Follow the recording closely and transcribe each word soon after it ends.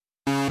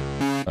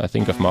I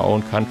think of my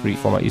own country,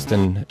 former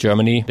Eastern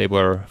Germany. They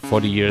were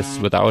 40 years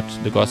without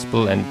the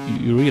gospel, and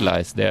you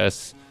realize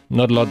there's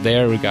not a lot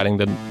there regarding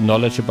the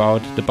knowledge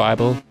about the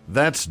Bible.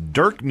 That's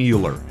Dirk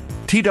Mueller,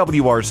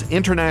 TWR's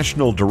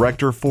International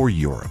Director for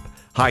Europe.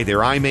 Hi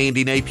there, I'm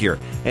Andy Napier,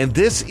 and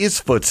this is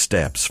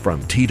Footsteps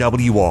from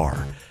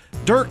TWR.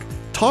 Dirk,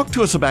 talk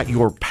to us about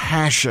your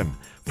passion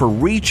for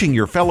reaching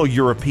your fellow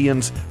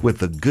Europeans with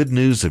the good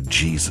news of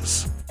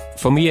Jesus.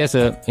 For me, as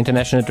an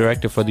international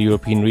director for the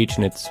European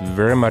region, it's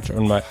very much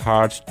on my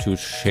heart to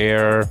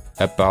share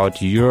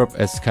about Europe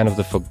as kind of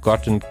the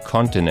forgotten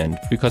continent,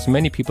 because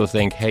many people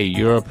think, hey,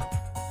 Europe,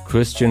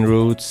 Christian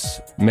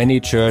roots, many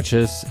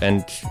churches,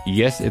 and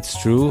yes,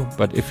 it's true,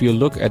 but if you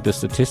look at the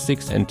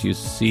statistics and you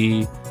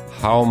see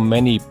how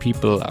many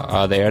people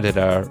are there that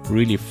are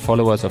really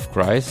followers of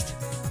Christ,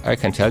 I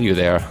can tell you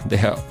there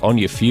are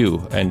only a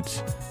few, and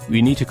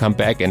we need to come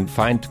back and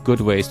find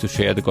good ways to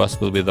share the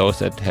gospel with those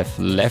that have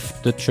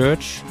left the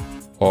church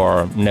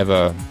or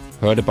never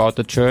heard about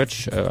the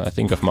church. I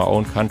think of my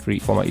own country,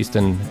 former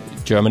Eastern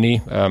Germany.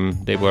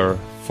 They were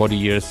 40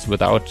 years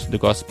without the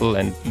gospel,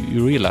 and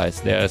you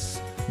realize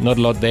there's not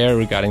a lot there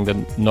regarding the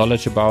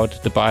knowledge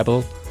about the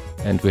Bible,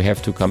 and we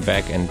have to come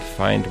back and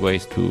find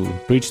ways to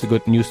preach the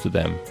good news to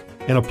them.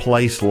 In a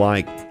place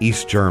like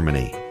East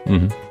Germany,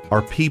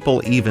 are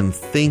people even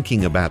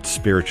thinking about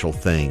spiritual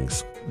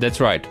things?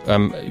 That's right.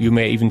 You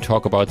may even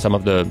talk about some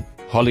of the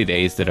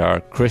holidays that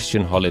are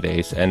Christian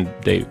holidays, and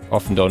they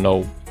often don't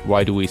know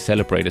why do we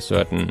celebrate a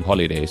certain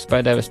holidays.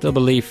 But I still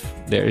believe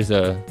there is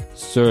a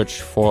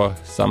search for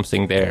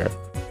something there.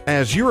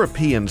 As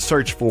Europeans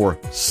search for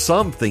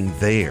something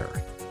there,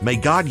 may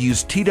God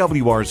use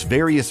TWR's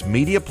various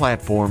media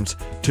platforms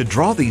to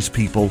draw these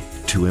people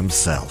to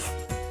Himself.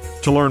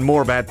 To learn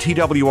more about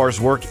TWR's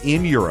work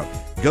in Europe,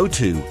 go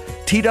to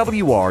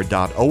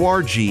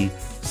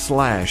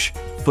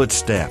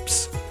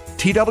twr.org/footsteps.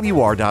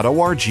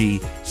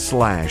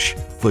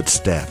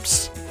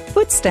 twr.org/footsteps.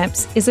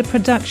 Footsteps is a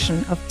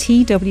production of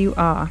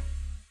TWR.